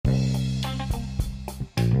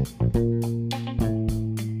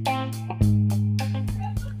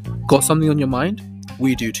Got something on your mind?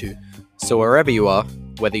 We do too. So wherever you are,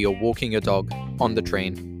 whether you're walking your dog, on the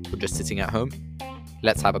train, or just sitting at home,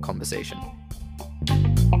 let's have a conversation.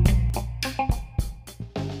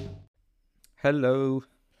 Hello.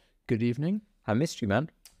 Good evening. I missed you,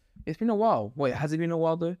 man. It's been a while. Wait, has it been a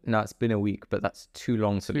while though? No, it's been a week, but that's too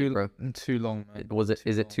long for me, bro. Too long, man.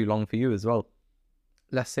 Is it too long for you as well?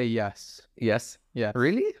 Let's say yes. Yes. Yeah.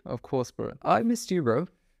 Really? Of course, bro. I missed you, bro.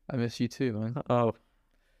 I miss you too, man. Oh.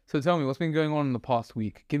 So tell me, what's been going on in the past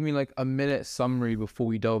week? Give me like a minute summary before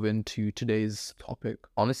we delve into today's topic.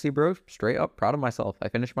 Honestly, bro, straight up, proud of myself. I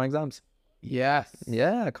finished my exams. Yes.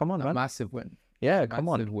 Yeah, come on, A man. massive win. Yeah, come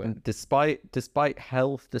on. Massive win. Despite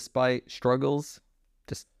health, despite struggles,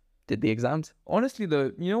 just did the exams. Honestly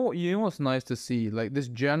though, you know what's nice to see? Like this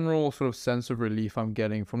general sort of sense of relief I'm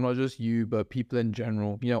getting from not just you, but people in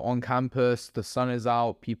general. You know, on campus, the sun is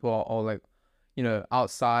out, people are all like, you know,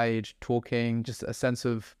 outside talking, just a sense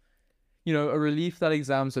of, you know, a relief that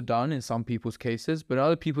exams are done in some people's cases, but in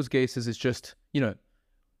other people's cases, it's just, you know,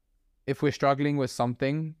 if we're struggling with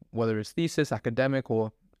something, whether it's thesis, academic,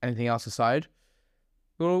 or anything else aside,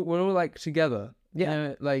 we're all like together. Yeah. You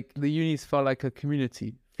know, like the unis felt like a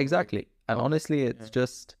community. Exactly. And honestly, it's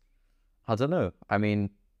just, I don't know. I mean,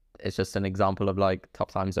 it's just an example of like tough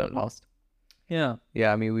times don't last. Yeah.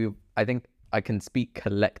 Yeah, I mean, I think I can speak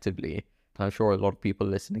collectively. I'm sure a lot of people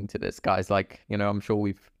listening to this, guys, like, you know, I'm sure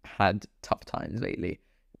we've had tough times lately,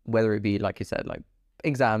 whether it be, like you said, like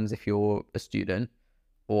exams if you're a student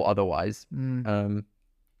or otherwise. Doesn't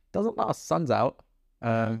last. Sun's out,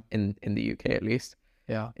 in the UK at least.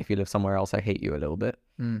 Yeah. If you live somewhere else, I hate you a little bit.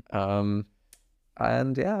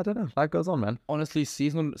 And yeah, I don't know. Life goes on, man. Honestly,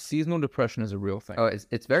 seasonal depression is a real thing. Oh,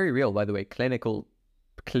 it's very real, by the way. Clinical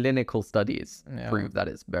studies Yeah. prove that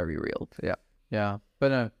it's very real. Yeah. Yeah.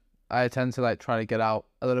 But no, I tend to like try to get out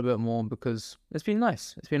a little bit more because it's been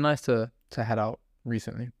nice. It's been nice to head out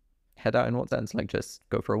recently. Head out in what sense? Like just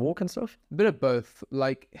go for a walk and stuff? A bit of both.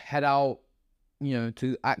 Like head out, you know,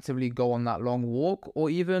 to actively go on that long walk, or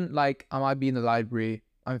even like I might be in the library.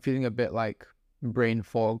 I'm feeling a bit like brain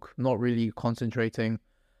fog, not really concentrating.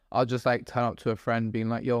 I'll just like turn up to a friend being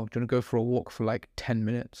like, yo, do you want to go for a walk for like 10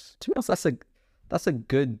 minutes? To be honest, that's a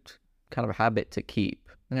good kind of habit to keep.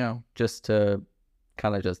 Yeah. Just to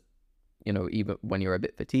kind of just, you know, even when you're a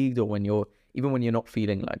bit fatigued or when you're not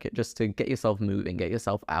feeling like it, just to get yourself moving, get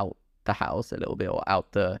yourself out the house a little bit or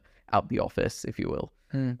out the office, if you will.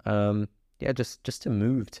 Yeah, just to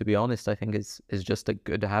move, to be honest, I think is just a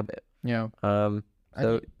good habit. Yeah.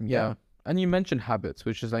 So yeah. And you mentioned habits,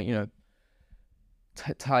 which is like, you know,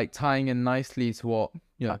 tying in nicely to what,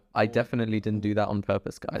 you know. I definitely didn't do that on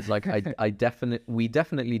purpose, guys. Like we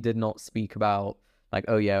definitely did not speak about like,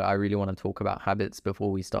 oh yeah, I really want to talk about habits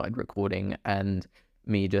before we started recording, and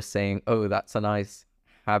me just saying, oh, that's a nice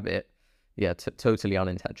habit. Yeah, totally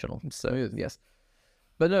unintentional. So yes.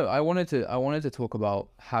 But no, I wanted to talk about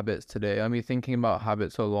habits today. I mean, thinking about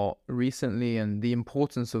habits a lot recently and the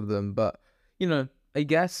importance of them. But, you know, I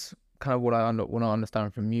guess kind of what I want to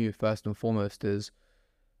understand from you first and foremost is,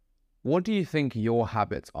 what do you think your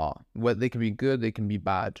habits are? Well, they can be good, they can be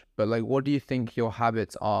bad, but like, what do you think your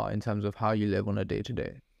habits are in terms of how you live on a day to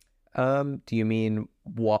day? Do you mean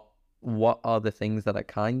what are the things that I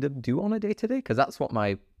kind of do on a day to day? Because that's what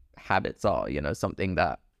my habits are, you know, something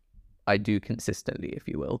that I do consistently, if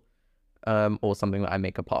you will, or something that I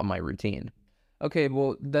make a part of my routine. Okay,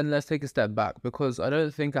 well, then let's take a step back, because I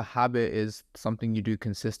don't think a habit is something you do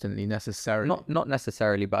consistently necessarily. Not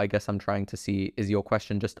necessarily, but I guess I'm trying to see, is your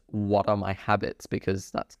question just what are my habits? Because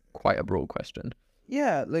that's quite a broad question.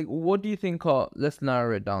 Yeah, like what do you think are, let's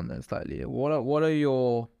narrow it down then slightly. What are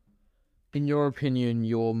your, in your opinion,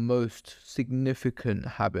 your most significant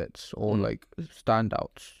habits or like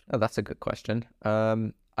standouts? Oh, that's a good question.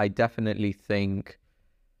 I definitely think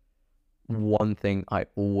one thing I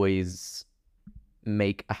always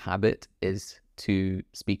make a habit is to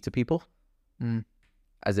speak to people,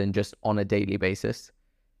 as in just on a daily basis.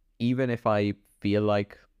 Even if I feel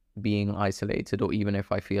like being isolated, or even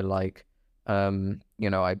if I feel like, you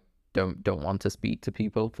know, I don't want to speak to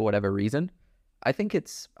people for whatever reason, I think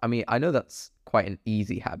I know that's quite an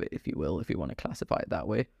easy habit, if you will, if you want to classify it that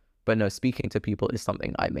way. But no, speaking to people is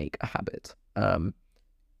something I make a habit.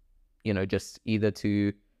 You know, just either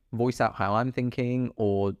to voice out how I'm thinking,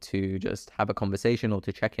 or to just have a conversation, or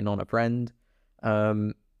to check in on a friend.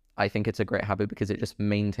 I think it's a great habit because it just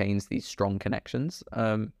maintains these strong connections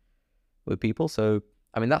with people. So,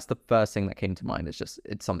 I mean, that's the first thing that came to mind. It's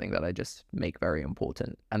something that I just make very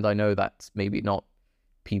important. And I know that's maybe not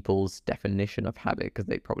people's definition of habit, because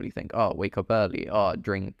they probably think, oh, wake up early, oh,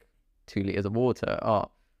 drink 2 liters of water. Oh,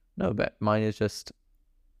 no, but mine is just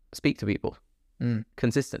speak to people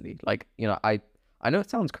consistently. Like, you know, I know it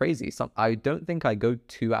sounds crazy. I don't think I go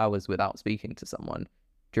 2 hours without speaking to someone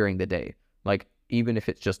during the day. Like, even if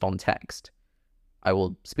it's just on text, I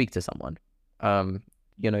will speak to someone.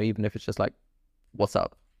 You know, even if it's just like, what's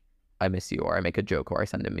up? I miss you, or I make a joke, or I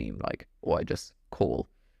send a meme, like, or I just call,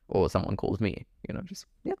 or someone calls me, you know, just,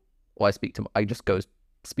 yeah. Or I just go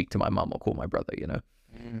speak to my mum or call my brother, you know.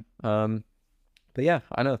 But yeah,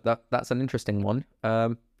 I know that's an interesting one.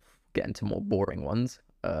 Get into more boring ones.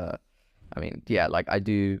 I mean, yeah, like I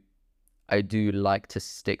do like to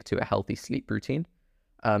stick to a healthy sleep routine.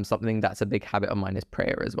 Something that's a big habit of mine is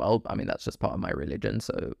prayer as well. I mean, that's just part of my religion.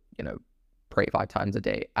 So, you know, pray 5 times a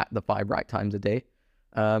day at the 5 right times a day.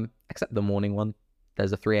 Except the morning one.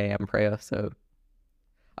 There's a 3 a.m. prayer, so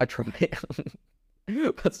I try it.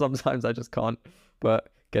 But sometimes I just can't. But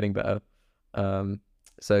getting better.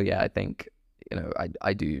 So yeah, I think, you know,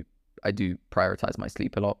 I do prioritize my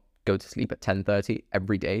sleep a lot. Go to sleep at 10:30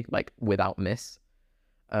 every day, like without miss.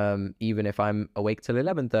 Even if I'm awake till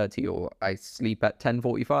 11:30 or I sleep at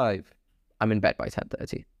 10:45, I'm in bed by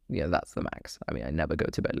 10:30. Yeah, that's the max. I mean, I never go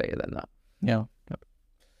to bed later than that. Yeah.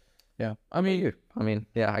 I mean,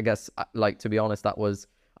 yeah, I guess, like, to be honest, I'm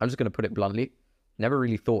just going to put it bluntly. Never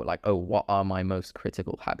really thought like, oh, what are my most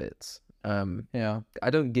critical habits? yeah. I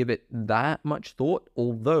don't give it that much thought,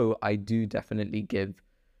 although I do definitely give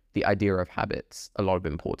the idea of habits a lot of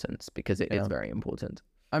importance, because it is very important.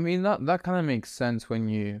 I mean, that kind of makes sense when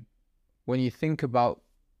you think about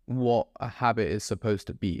what a habit is supposed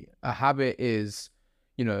to be. A habit is,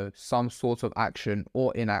 you know, some sort of action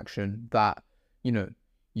or inaction that, you know,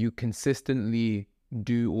 you consistently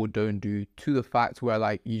do or don't do, to the fact where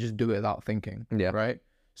like you just do it without thinking. Yeah. Right.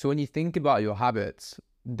 So when you think about your habits,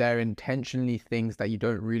 they're intentionally things that you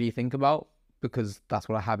don't really think about, because that's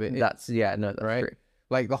what a habit is. That's right. True.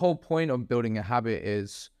 Like the whole point of building a habit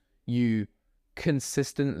is you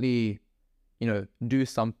consistently, you know, do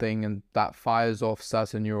something and that fires off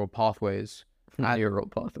certain neural pathways.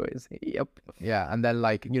 Yep. Yeah, and then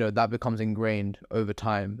like, you know, that becomes ingrained over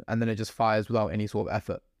time, and then it just fires without any sort of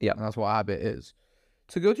effort. Yeah, and that's what a habit is.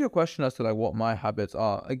 To go to your question as to like what my habits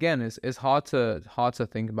are, again, it's hard to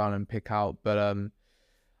think about and pick out, but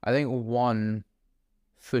I think one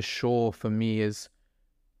for sure for me is,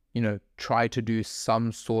 you know, try to do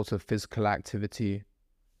some sort of physical activity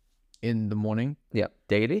in the morning. Yeah,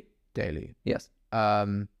 daily. Yes.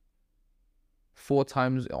 4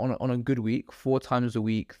 times on a good week, 4 times a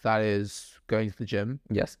week, that is going to the gym.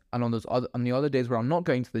 Yes. And on the other days where I'm not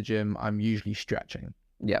going to the gym, I'm usually stretching.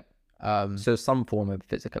 Yep. So some form of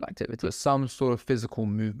physical activity. But some sort of physical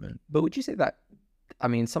movement. But would you say that, I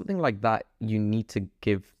mean, something like that, you need to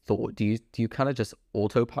give thought? Do you kind of just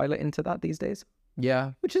autopilot into that these days?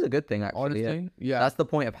 Yeah. Which is a good thing, actually. Honestly, yeah. That's the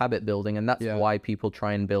point of habit building, and that's why people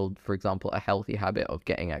try and build, for example, a healthy habit of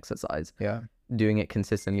getting exercise. Yeah. Doing it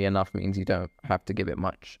consistently enough means you don't have to give it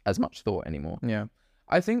as much thought anymore. Yeah.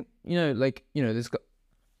 I think, you know, like, you know, this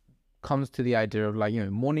comes to the idea of like, you know,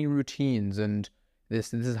 morning routines, and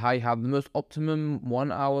this is how you have the most optimum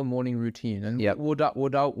 1 hour morning routine. And we'll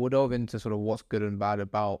delve into sort of what's good and bad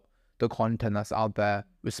about the content that's out there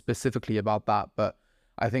specifically about that. But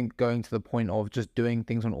I think going to the point of just doing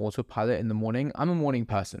things on autopilot in the morning, I'm a morning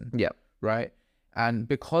person. Yeah. Right. And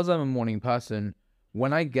because I'm a morning person,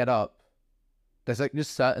 when I get up, there's like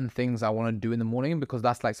just certain things I want to do in the morning, because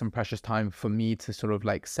that's like some precious time for me to sort of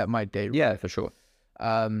like set my day. Yeah, for sure.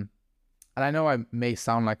 And I know I may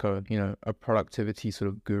sound like a productivity sort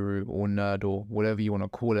of guru or nerd or whatever you want to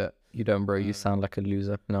call it. You don't, bro. You sound like a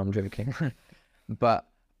loser. No, I'm joking. But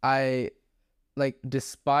I, like,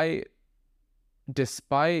 despite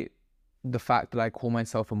the fact that I call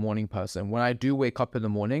myself a morning person, when I do wake up in the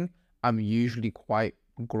morning, I'm usually quite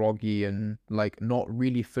groggy and like not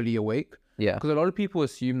really fully awake. Yeah. Because a lot of people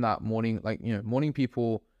assume that morning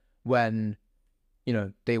people, when, you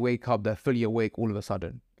know, they wake up, they're fully awake all of a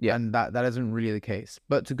sudden. Yeah. And that isn't really the case.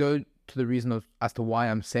 But to go to the reason as to why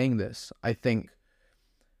I'm saying this, I think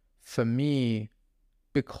for me,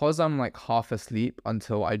 because I'm like half asleep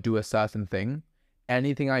until I do a certain thing,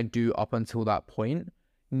 anything I do up until that point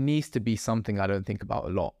needs to be something I don't think about a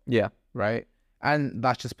lot. Yeah. Right. And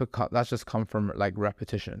that's just come from like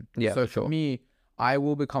repetition. Yeah. So for me, I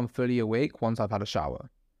will become fully awake once I've had a shower.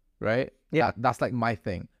 Right. Yeah. That's like my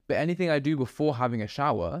thing. But anything I do before having a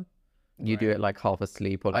shower, you do it like half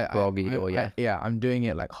asleep or like groggy I'm doing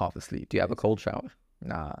it like half asleep. Do you have a cold shower?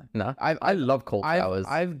 Nah. I love cold showers.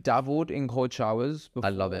 I've dabbled in cold showers before.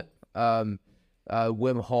 I love it.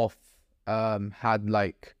 Wim Hof had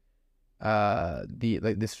like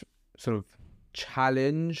this sort of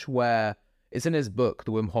challenge where it's in his book,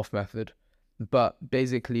 The Wim Hof Method, but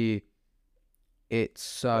basically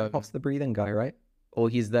it's Hof's the breathing guy, right? Or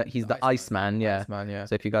he's the Iceman, yeah. Iceman, yeah.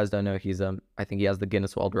 So if you guys don't know, he's I think he has the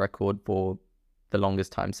Guinness World Record for the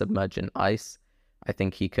longest time submerged in ice. I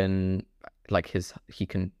think he can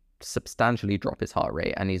substantially drop his heart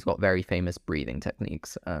rate, and he's got very famous breathing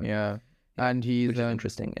techniques. Yeah, and he's which is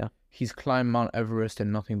interesting. Yeah, he's climbed Mount Everest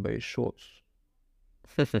in nothing but his shorts.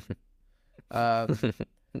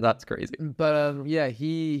 That's crazy. But yeah,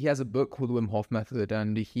 he has a book called The Wim Hof Method,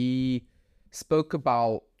 and he spoke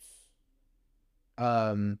about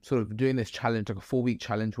sort of doing this challenge, like a 4-week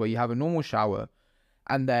challenge, where you have a normal shower,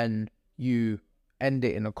 and then you end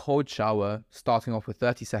it in a cold shower, starting off with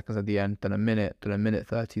 30 seconds at the end, then a minute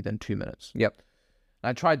 30, then 2 minutes. Yep. And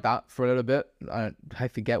I tried that for a little bit. I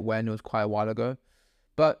forget when, it was quite a while ago.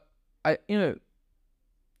 But I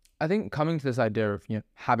think coming to this idea of,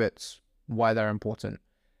 habits, why they're important.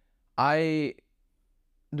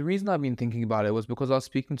 The reason I've been thinking about it was because I was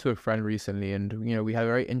speaking to a friend recently, and, we had a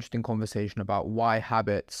very interesting conversation about why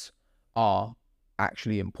habits are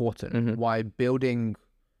actually important, Mm-hmm. why building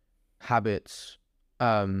habits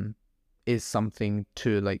is something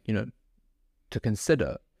to to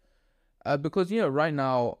consider, because right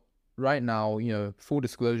now, full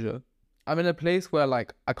disclosure, I'm in a place where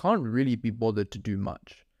I can't really be bothered to do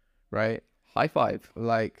much, right? High five.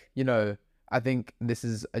 I think this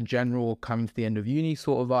is a general coming to the end of uni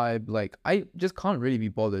sort of vibe. I just can't really be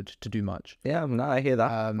bothered to do much. Yeah, no, I hear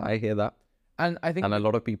that. I hear that. And I think, and a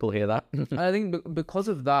lot of people hear that. and I think because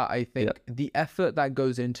of that, I think the effort that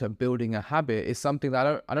goes into building a habit is something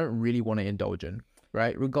that I don't really want to indulge in,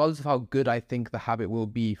 right? Regardless of how good I think the habit will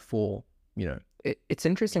be for, It's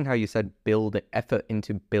interesting how you said build effort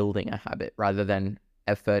into building a habit rather than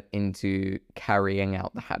effort into carrying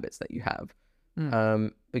out the habits that you have.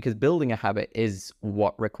 Because building a habit is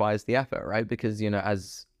what requires the effort, right? Because,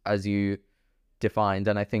 as you defined,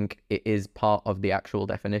 and I think it is part of the actual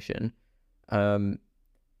definition, a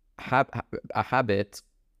habit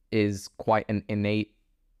is quite an innate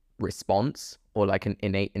response, or like an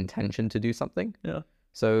innate intention to do something. Yeah.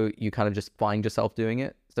 So you kind of just find yourself doing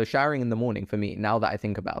it. So showering in the morning, for me, now that I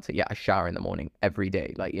think about it, I shower in the morning every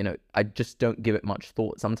day. I just don't give it much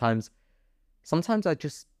thought. Sometimes I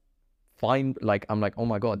just find, I'm like, oh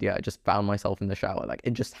my God, I just found myself in the shower.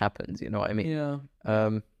 It just happens, you know what I mean?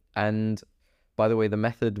 Yeah. And by the way, the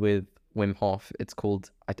method with Wim Hof, it's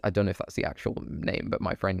called, I don't know if that's the actual name, but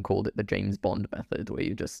my friend called it the James Bond method, where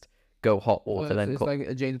you just go hot water, then it's like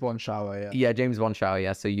a James Bond shower, yeah. Yeah, James Bond shower,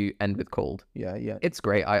 yeah. So you end with cold. Yeah. It's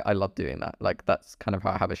great. I love doing that. That's kind of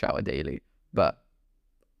how I have a shower daily. But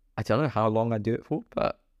I don't know how long I do it for,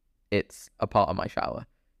 but it's a part of my shower.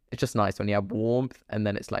 It's just nice when you have warmth, and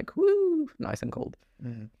then it's woo, nice and cold.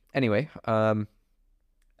 Mm. Anyway, I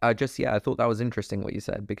thought that was interesting what you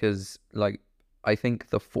said, because I think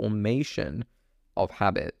the formation of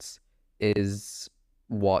habits is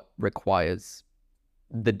what requires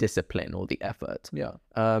the discipline or the effort. Yeah.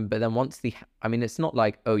 But then it's not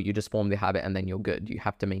like, oh, you just form the habit and then you're good. You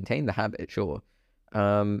have to maintain the habit, sure.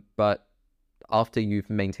 But after you've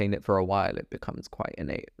maintained it for a while, it becomes quite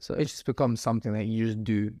innate. So it just becomes something that you just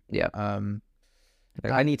do. Yeah.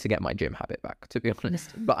 I need to get my gym habit back, to be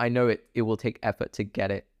honest. But I know it will take effort to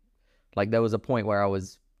get it. There was a point where I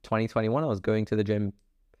was 2021, I was going to the gym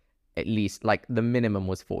at least, the minimum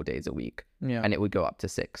was 4 days a week. Yeah. And it would go up to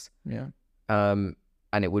 6. Yeah.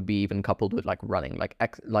 And it would be even coupled with running.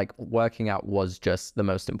 Working out was just the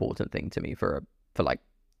most important thing to me for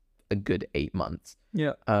a good 8 months.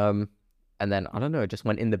 Yeah. And then I don't know, it just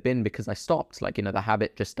went in the bin because I stopped. The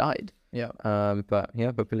habit just died. Yeah. But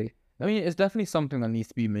yeah, hopefully. I mean, it's definitely something that needs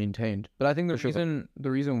to be maintained. But I think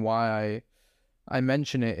the reason why I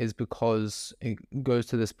mention it is because it goes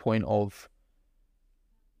to this point of,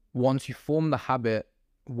 once you form the habit,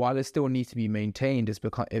 while it still needs to be maintained, it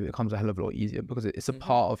becomes a hell of a lot easier, because it's a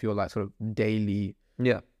part of your sort of daily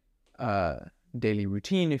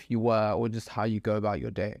routine, if you were, or just how you go about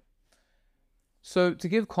your day. So to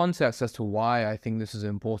give context as to why I think this is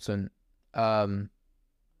important, like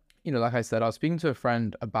I said, I was speaking to a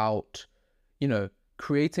friend about,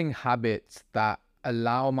 creating habits that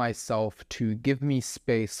allow myself to give me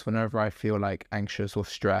space whenever I feel anxious or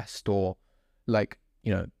stressed, or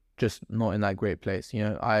just not in that great place.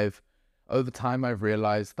 Over time I've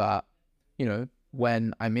realized that,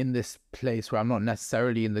 when I'm in this place where I'm not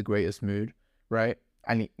necessarily in the greatest mood, right?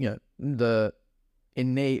 And, the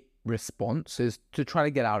innate response is to try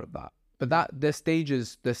to get out of that. But there's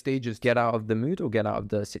stages. Get out of the mood or get out of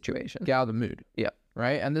the situation? Get out of the mood. Yeah.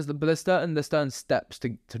 Right? And there's certain steps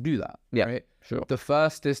to do that. Yeah, right? sure. The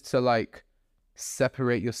first is to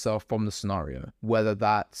separate yourself from the scenario, whether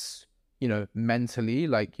that's, you know, mentally,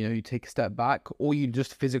 like, you know, you take a step back, or you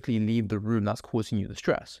just physically leave the room that's causing you the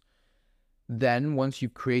stress. Then once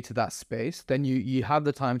you've created that space, then you have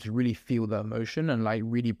the time to really feel the emotion and like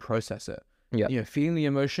really process it. Yeah. You know, feeling the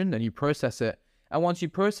emotion, then you process it. And once you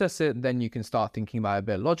process it, then you can start thinking about it a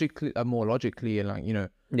bit logically, more logically, and like, you know,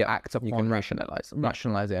 act upon You can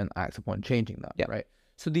rationalize it and act upon changing that. Yeah. Right.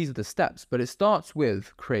 So these are the steps, but it starts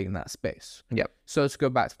with creating that space. Yeah. So to go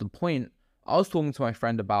back to the point, I was talking to my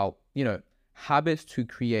friend about, you know, habits to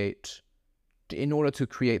create in order to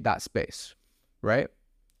create that space, right?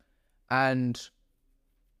 And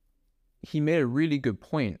he made a really good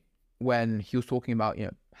point when he was talking about, you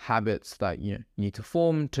know, habits that, you know, you need to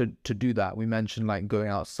form to do that. We mentioned like going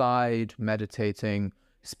outside, meditating,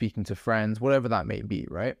 speaking to friends, whatever that may be,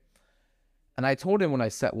 right? And I told him what I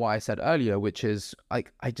said earlier, which is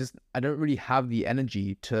like, I don't really have the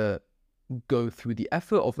energy to go through the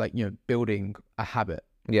effort of like, you know, building a habit.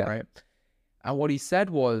 Yeah. Right. And what he said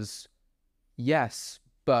was, yes,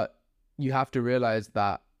 but you have to realize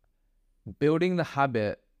that building the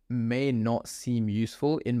habit may not seem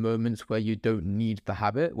useful in moments where you don't need the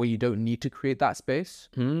habit, where you don't need to create that space.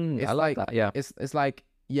 I like that. Yeah. It's like,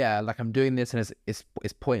 yeah, like I'm doing this and it's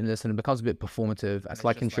pointless and it becomes a bit performative. It's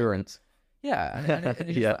like insurance.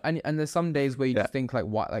 And there's some days where you just think like,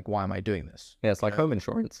 why am I doing this? Yeah, it's like home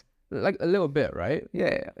insurance. Like a little bit, right?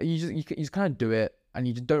 Yeah. You just kind of do it and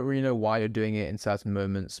you just don't really know why you're doing it in certain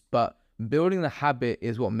moments. But building the habit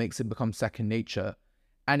is what makes it become second nature.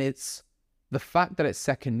 And it's the fact that it's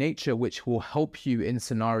second nature which will help you in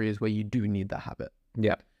scenarios where you do need that habit.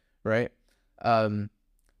 Yeah. Right?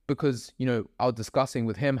 Because, you know, I was discussing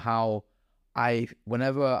with him how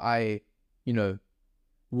whenever I, you know,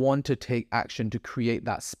 want to take action to create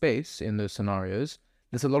that space in those scenarios,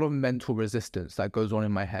 there's a lot of mental resistance that goes on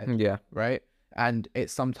in my head. Yeah. Right? And it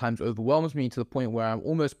sometimes overwhelms me to the point where I'm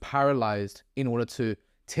almost paralyzed in order to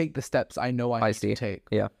take the steps I know I need to take.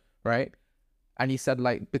 Yeah. Right? And he said,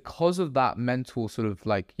 like, because of that mental sort of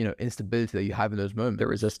like, you know, instability that you have in those moments. The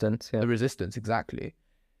resistance. Yeah. The resistance, exactly.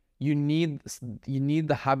 You need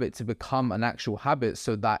the habit to become an actual habit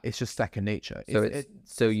so that it's just second nature.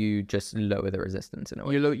 So you just lower the resistance in a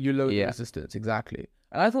way. You lower the resistance, exactly.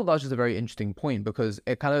 And I thought that was just a very interesting point because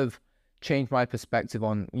it kind of changed my perspective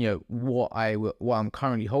on, you know, what I'm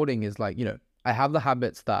currently holding is like, you know, I have the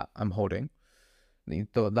habits that I'm holding,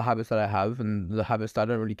 the habits that I have and the habits that I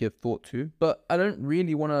don't really give thought to, but I don't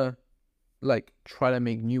really want to like try to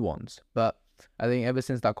make new ones. But I think ever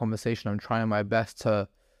since that conversation, I'm trying my best to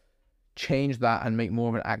change that and make more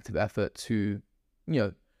of an active effort to,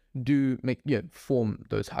 you know, form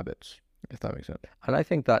those habits, if that makes sense. And I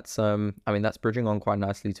think that's that's bridging on quite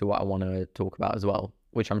nicely to what I want to talk about as well,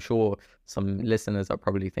 which I'm sure some listeners are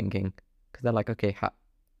probably thinking, because they're like, okay,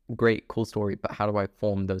 great, cool story, but how do I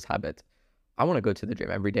form those habits? I want to go to the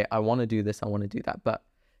gym every day. I want to do this. I want to do that. But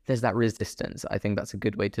there's that resistance. I think that's a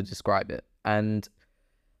good way to describe it. And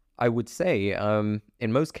I would say,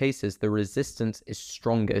 in most cases, the resistance is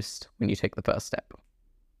strongest when you take the first step.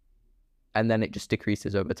 And then it just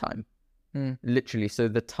decreases over time. Literally. So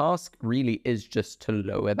the task really is just to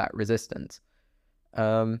lower that resistance.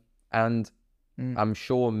 And I'm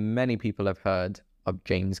sure many people have heard of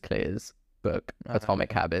James Clear's book,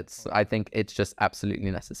 Atomic Habits. I think it's just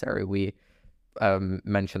absolutely necessary we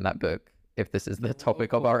mention that book if this is the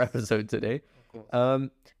topic of our episode today.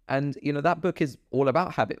 And you know, that book is all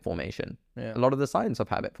about habit formation, a lot of the science of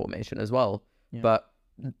habit formation as well. But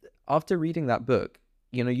after reading that book,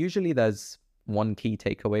 you know, usually there's one key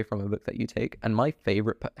takeaway from a book that you take, and my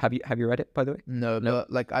favorite, have you read it, by the way? No, but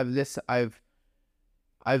like I've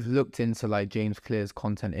looked into like James Clear's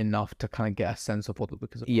content enough to kind of get a sense of what the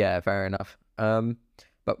book is about. Yeah, fair enough.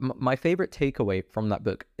 But my favorite takeaway from that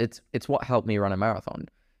book, it's what helped me run a marathon.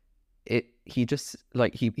 He just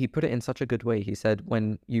like he put it in such a good way. He said,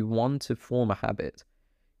 when you want to form a habit,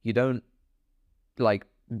 you don't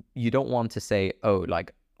want to say, oh,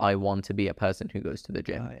 like, I want to be a person who goes to the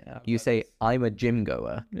gym. You say, I'm a gym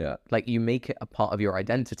goer. Yeah. Like, you make it a part of your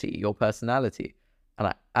identity, your personality. And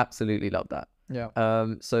I absolutely love that.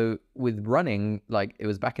 Yeah. So with running, like, it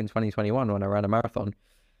was back in 2021 when I ran a marathon,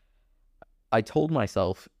 I told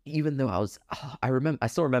myself, even though I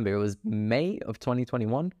still remember it was May of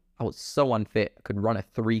 2021. I was so unfit. I could run a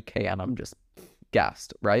 3K and I'm just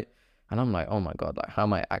gassed, right? And I'm like, oh my God, like, how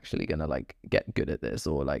am I actually gonna like get good at this?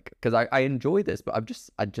 Or like, because I enjoy this, but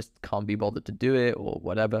I just can't be bothered to do it or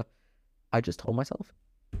whatever. I just told myself,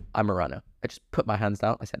 I'm a runner. I just put my hands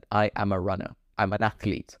down. I said, I am a runner. I'm an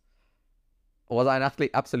athlete. Was I an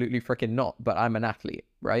athlete? Absolutely freaking not. But I'm an athlete,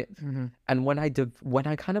 right? And when I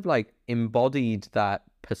kind of like embodied that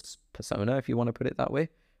persona, if you want to put it that way,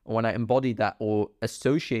 or when I embodied that or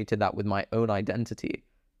associated that with my own identity,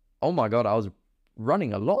 oh my God, I was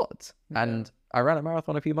running a lot. And I ran a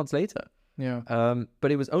marathon a few months later. Yeah.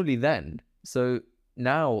 But it was only then. So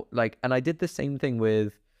now, like, and I did the same thing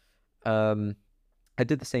with,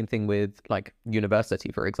 like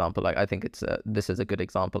university, for example. Like, I think this is a good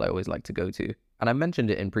example I always like to go to. And I mentioned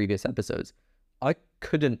it in previous episodes. I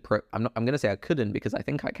couldn't I'm going to say I couldn't because I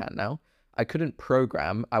think I can now. I couldn't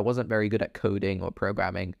program. I wasn't very good at coding or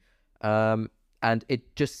programming. And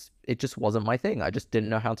it just wasn't my thing. I just didn't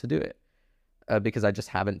know how to do it. Because I just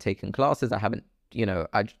haven't taken classes. I haven't,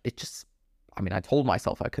 I told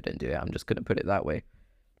myself I couldn't do it. I'm just going to put it that way.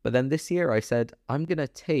 But then this year I said, I'm going to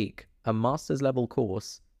take a master's level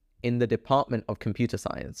course in the Department of Computer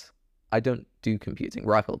Science. I don't do computing.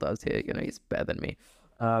 Rifle does here, he's better than me.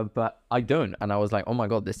 But I don't. And I was like, oh my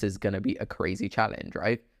God, this is going to be a crazy challenge,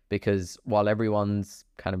 right? Because while everyone's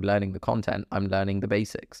kind of learning the content, I'm learning the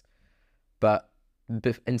basics. But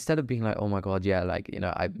instead of being like, oh my God, yeah, like,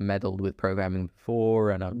 I've meddled with programming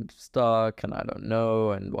before and I'm stuck and I don't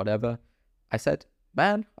know and whatever. I said,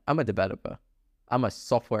 man, I'm a developer. I'm a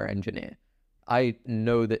software engineer. I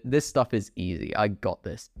know that this stuff is easy. I got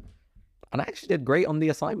this. And I actually did great on the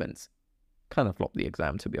assignments. Kind of flopped the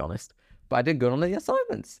exam, to be honest. But I did good on the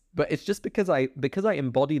assignments. But it's just because I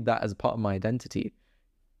embodied that as part of my identity,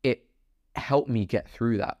 it helped me get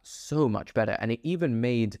through that so much better. And it even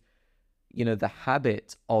made, the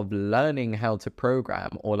habit of learning how to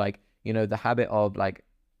program, or like, the habit of like,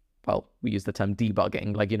 well, we use the term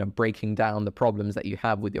debugging, like, breaking down the problems that you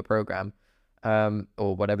have with your program,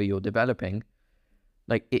 or whatever you're developing.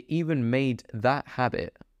 Like, it even made that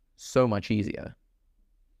habit so much easier.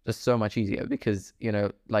 Just so much easier because,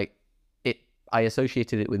 I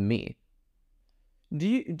associated it with me. Do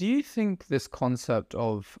you think this concept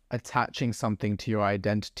of attaching something to your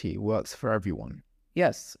identity works for everyone?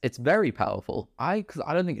 Yes, it's very powerful. Because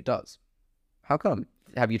I don't think it does. How come?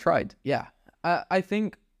 Have you tried? Yeah. I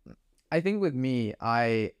think with me,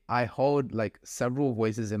 I hold like several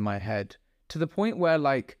voices in my head to the point where,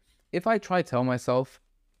 like, if I try to tell myself,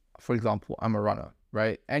 for example, I'm a runner,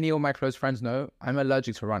 right? Any of my close friends know I'm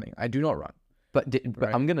allergic to running. I do not run. But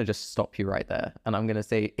right? I'm going to just stop you right there. And I'm going to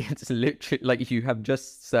say it's literally like you have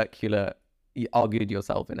just argued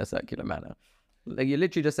yourself in a circular manner. Like, you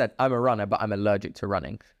literally just said, I'm a runner, but I'm allergic to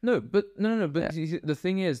running. No. But yeah. The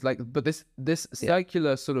thing is, like, but this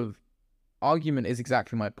circular sort of argument is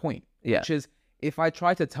exactly my point. Yeah. Which is, if I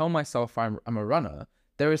try to tell myself I'm a runner,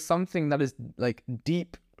 there is something that is like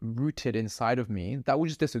deep rooted inside of me that will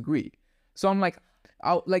just disagree. So I'm like,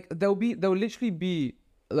 there'll literally be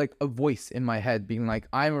like a voice in my head being like,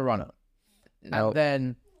 I'm a runner. No.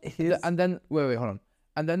 And then wait, hold on.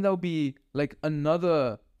 And then there'll be like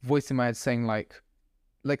another voice in my head saying like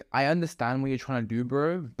I understand what you're trying to do,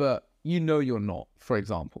 bro, but you're not, for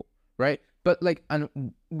example, right? But like, and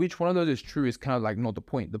which one of those is true is kind of like not the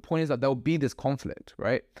point. The point is that there'll be this conflict,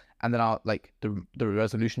 right? And then I'll like the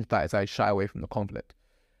resolution to that is I shy away from the conflict.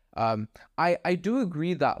 I do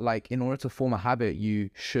agree that like in order to form a habit, you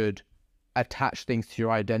should attach things to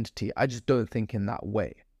your identity. I just don't think in that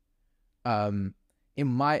way. In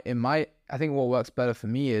my I think what works better for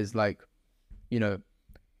me is like,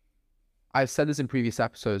 I've said this in previous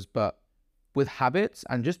episodes, but with habits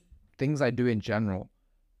and just things I do in general,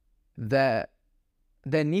 there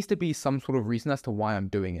needs to be some sort of reason as to why I'm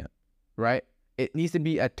doing it, right? It needs to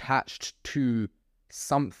be attached to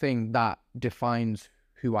something that defines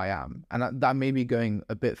who I am. And that may be going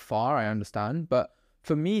a bit far, I understand, but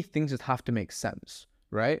for me, things just have to make sense,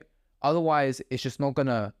 right? Otherwise, it's just not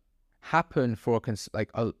gonna happen for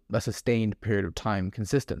a sustained period of time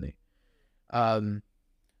consistently.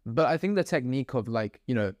 But I think the technique of like,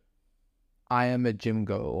 I am a gym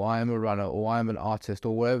goer, or I am a runner, or I am an artist,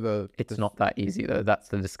 or whatever. It's not that easy though. That's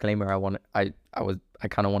the disclaimer I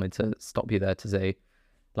kind of wanted to stop you there to say,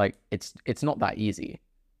 like, it's not that easy.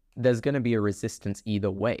 There's going to be a resistance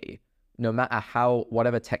either way, no matter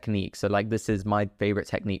whatever technique. So like, this is my favorite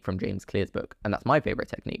technique from James Clear's book, and that's my favorite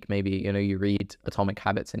technique. Maybe, you read Atomic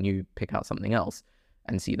Habits and you pick out something else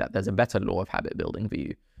and see that there's a better law of habit building for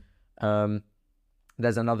you.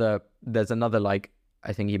 There's another like,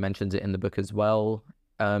 I think he mentions it in the book as well.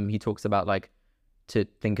 He talks about like to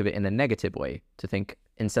think of it in a negative way, to think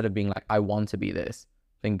instead of being like, I want to be this,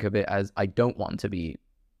 think of it as I don't want to be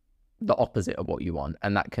the opposite of what you want.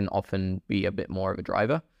 And that can often be a bit more of a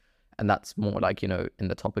driver. And that's more like, in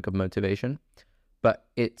the topic of motivation. But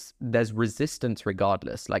there's resistance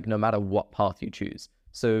regardless, like no matter what path you choose.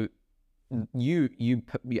 So you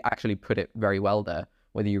actually put it very well there,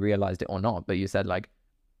 whether you realized it or not. But you said like,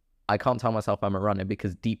 I can't tell myself I'm a runner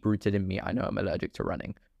because deep rooted in me, I know I'm allergic to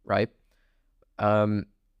running, right?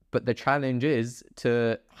 But the challenge is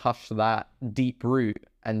to hush that deep root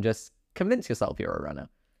and just convince yourself you're a runner.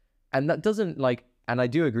 And that doesn't like, and I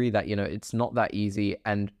do agree that, you know, it's not that easy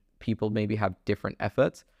and people maybe have different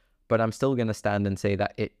efforts, but I'm still going to stand and say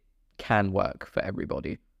that it can work for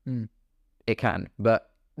everybody. It can,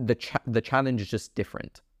 but the challenge is just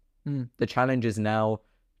different. The challenge is now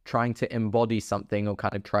trying to embody something or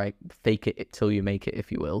kind of try fake it till you make it,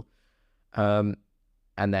 if you will. And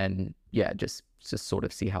then, yeah, just sort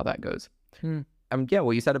of see how that goes. Yeah,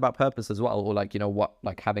 what you said about purpose as well, or like, you know, what,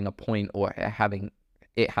 like having a point or having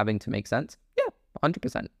to make sense. Yeah,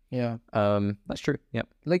 100%. Yeah. That's true. Yep.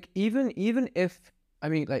 Like even if, I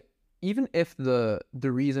mean, like, even if the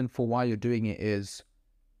reason for why you're doing it is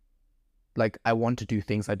like, I want to do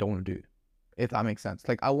things I don't want to do, if that makes sense.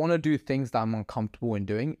 Like, I want to do things that I'm uncomfortable in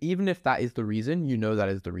doing. Even if that is the reason, you know that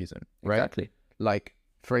is the reason, right? Exactly. Like,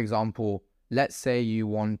 for example, let's say you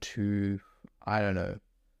want to, I don't know,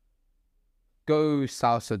 go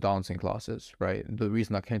salsa dancing classes, right? The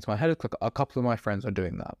reason that came to my head is like a couple of my friends are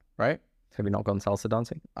doing that, right? Have you not gone salsa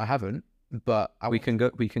dancing? I haven't, but we can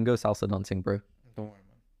go salsa dancing, bro. Don't worry,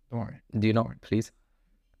 man. Don't worry. Do you not, please?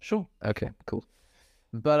 Sure. Okay, cool.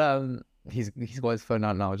 But he's got his phone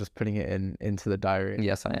out now, just putting it into the diary.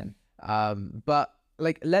 Yes, I am. But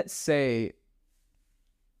like, let's say,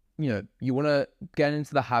 you know, you want to get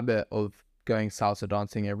into the habit of going salsa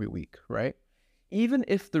dancing every week, right? Even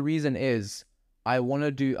if the reason is I want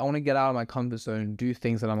to get out of my comfort zone, do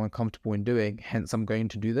things that I'm uncomfortable in doing, hence I'm going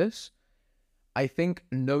to do this. I think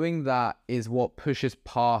knowing that is what pushes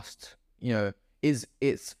past, you know,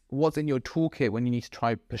 it's what's in your toolkit when you need to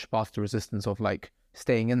try push past the resistance of like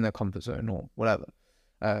staying in the comfort zone or whatever.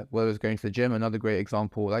 Whether it's going to the gym, another great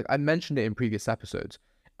example, like I mentioned it in previous episodes.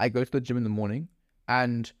 I go to the gym in the morning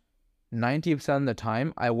and 90% of the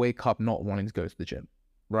time I wake up not wanting to go to the gym,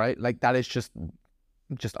 right? Like that is just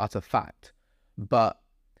utter fact. But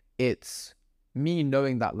it's me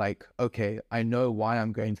knowing that like, okay, I know why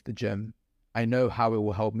I'm going to the gym. I know how it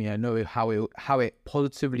will help me. I know how it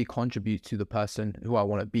positively contributes to the person who I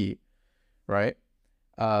want to be, right?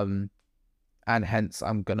 And hence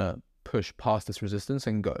I'm gonna push past this resistance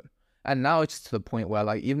and go. And now it's just to the point where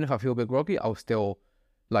like, even if I feel a bit groggy, I'll still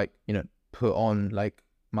like, you know, put on like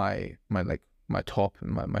my top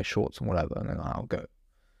and my shorts and whatever, and then I'll go.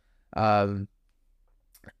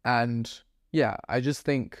 And yeah, I just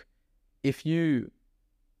think if you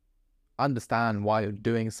understand why you're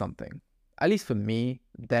doing something, at least for me,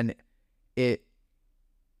 then it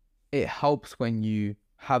helps when you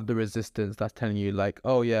have the resistance that's telling you like,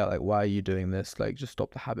 oh yeah, like why are you doing this? Like just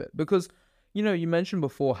stop the habit. Because, you know, you mentioned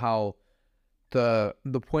before how the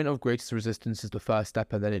point of greatest resistance is the first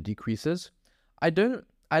step and then it decreases. I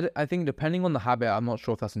think depending on the habit, I'm not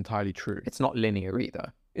sure if that's entirely true. It's not linear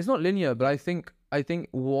either. It's not linear, but I think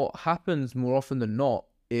what happens more often than not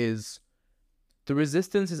is the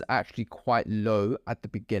resistance is actually quite low at the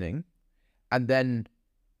beginning, and then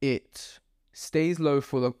it stays low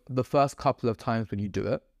for the first couple of times when you do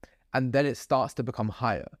it, and then it starts to become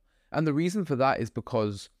higher. And the reason for that is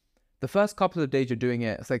because the first couple of days you're doing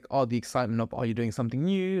it, it's like, oh, the excitement of, oh, you're doing something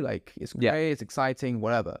new, like it's great, it's exciting,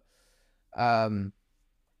 whatever.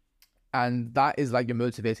 And that is like your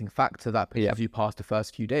motivating factor that pushes you past the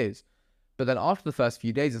first few days. But then after the first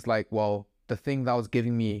few days, it's like, well, the thing that was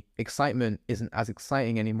giving me excitement isn't as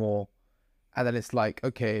exciting anymore. And then it's like,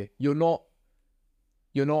 okay, you're not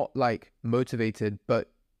like motivated,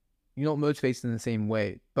 but you're not motivated in the same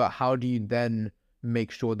way. But how do you then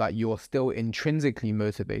make sure that you're still intrinsically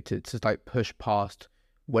motivated to like push past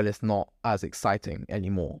when it's not as exciting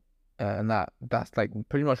anymore? And that's like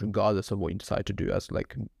pretty much regardless of what you decide to do as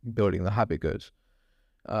like building the habit goes.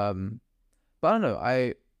 But I don't know.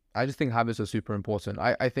 I just think habits are super important.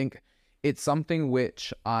 I think it's something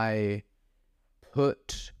which I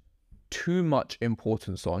put too much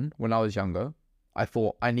importance on when I was younger. I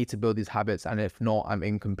thought I need to build these habits, and if not, I'm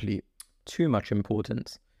incomplete. Too much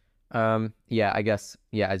importance. Yeah, I guess.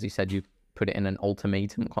 Yeah, as you said, you put it in an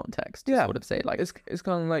ultimatum context. To sort of say like it's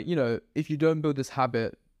kind of like, you know, if you don't build this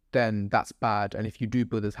habit, then that's bad, and if you do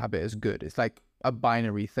build this habit, it's good. It's like a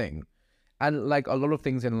binary thing, and like a lot of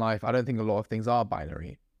things in life, I don't think a lot of things are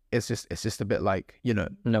binary. It's just a bit like, you know,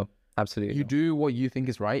 no, absolutely, you do what you think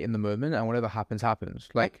is right in the moment, and whatever happens happens.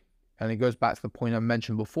 Like, and it goes back to the point I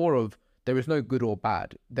mentioned before of there is no good or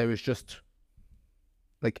bad. There is just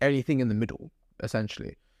like anything in the middle,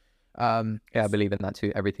 essentially. Yeah, I believe in that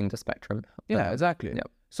too. Everything's a spectrum. Yeah, exactly.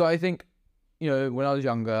 Yep. So I think when I was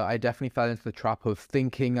younger, I definitely fell into the trap of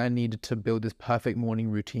thinking I needed to build this perfect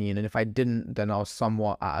morning routine, and if I didn't, then I was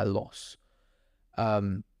somewhat at a loss.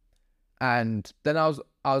 And then I was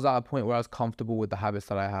at a point where I was comfortable with the habits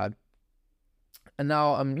that I had, and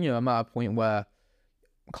now I'm at a point where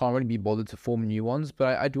I can't really be bothered to form new ones,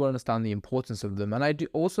 but I do understand the importance of them, and I do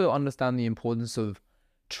also understand the importance of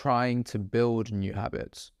trying to build new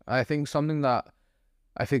habits. I think something that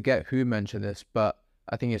I forget who mentioned this, but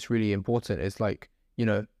I think it's really important. It's like,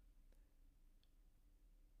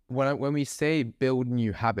 when we say build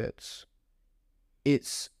new habits,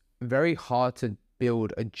 it's very hard to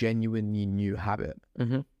build a genuinely new habit.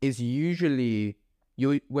 It's usually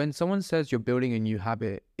when someone says you're building a new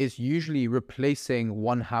habit, it's usually replacing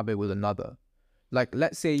one habit with another. Like,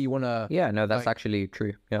 let's say you want to... Yeah, no, that's actually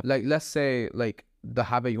true. Yeah. Like, let's say, like, the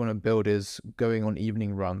habit you want to build is going on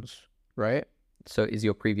evening runs, right? So is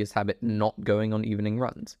your previous habit not going on evening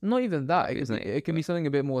runs? Not even that. Isn't it? It can be something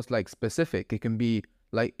a bit more like specific. It can be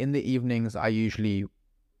like, in the evenings, I usually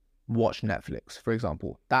watch Netflix, for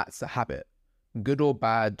example. That's a habit. Good or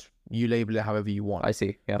bad, you label it however you want. I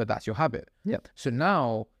see. Yeah. But that's your habit. Yeah. So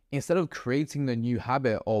now, instead of creating the new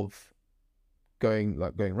habit of going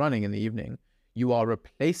running in the evening, you are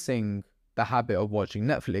replacing the habit of watching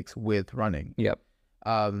Netflix with running. Yep.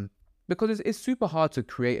 Because it's super hard to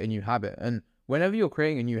create a new habit. And whenever you're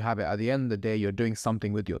creating a new habit, at the end of the day, you're doing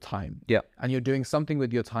something with your time. Yeah. And you're doing something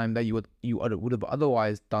with your time that you would have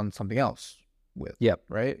otherwise done something else with. Yep.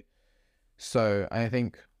 Right. So I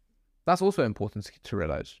think that's also important to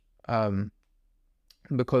realize,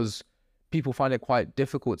 because people find it quite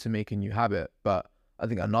difficult to make a new habit. But I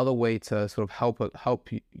think another way to sort of help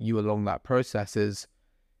you along that process is,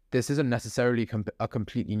 this isn't necessarily a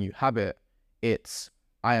completely new habit. It's,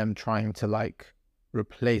 I am trying to like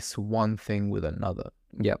replace one thing with another.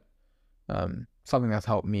 Yep. Something that's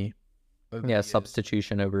helped me. Yeah,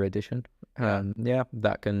 substitution over addition. Yeah,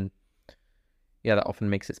 that often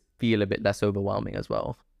makes it feel a bit less overwhelming as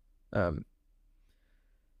well. Yeah,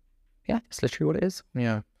 that's literally what it is.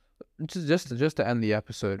 Yeah. Just to end the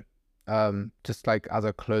episode, just like as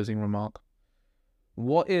a closing remark,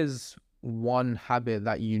 what is one habit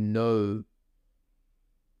that you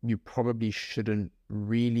probably shouldn't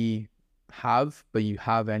really have, but you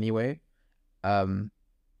have anyway? Yeah,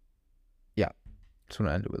 just want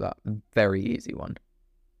to end it with that. Very easy one.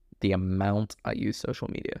 The amount I use social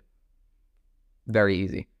media. Very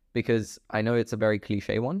easy. Because I know it's a very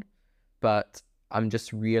cliche one, but I'm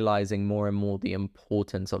just realizing more and more the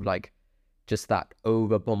importance of like just that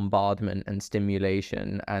over bombardment and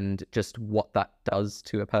stimulation, and just what that does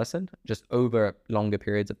to a person just over longer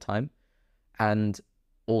periods of time. And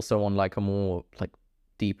also on like a more like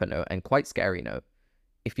deeper note and quite scary note,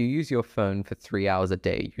 if you use your phone for 3 hours a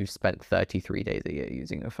day, you've spent 33 days a year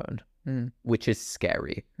using your phone, which is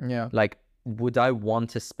scary. Yeah. Like, would I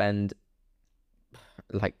want to spend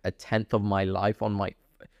like a tenth of my life on my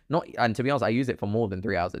and to be honest, I use it for more than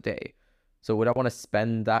 3 hours a day. So would I want to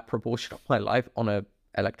spend that proportion of my life on a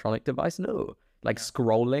electronic device? No. Like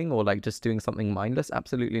scrolling or like just doing something mindless?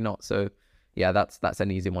 Absolutely not. So yeah, that's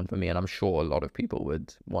an easy one for me, and I'm sure a lot of people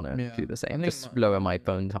would want to do the same. Just lower my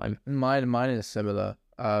phone time. Mine is similar.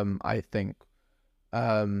 I think.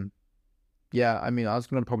 Yeah, I mean, I was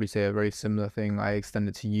gonna probably say a very similar thing. I extend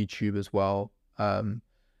it to YouTube as well.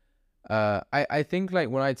 I think like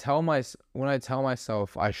when I tell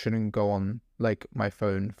myself I shouldn't go on like my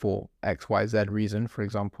phone for XYZ reason, for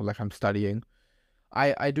example, like I'm studying,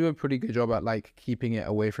 I do a pretty good job at like keeping it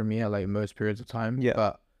away from me at like most periods of time. Yeah.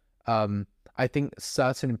 But I think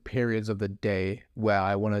certain periods of the day where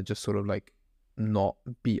I want to just sort of like not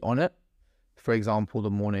be on it, for example,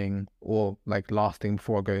 the morning or like last thing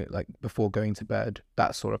before going to bed,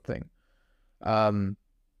 that sort of thing.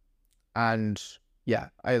 And yeah,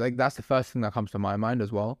 I like, that's the first thing that comes to my mind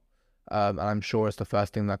as well. And I'm sure it's the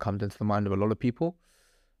first thing that comes into the mind of a lot of people.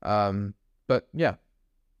 But yeah.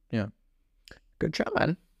 Good chat,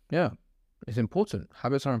 man. Yeah. It's important.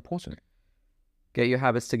 Habits are important. Get your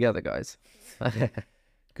habits together, guys.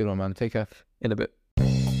 Good one, man. Take care. In a bit.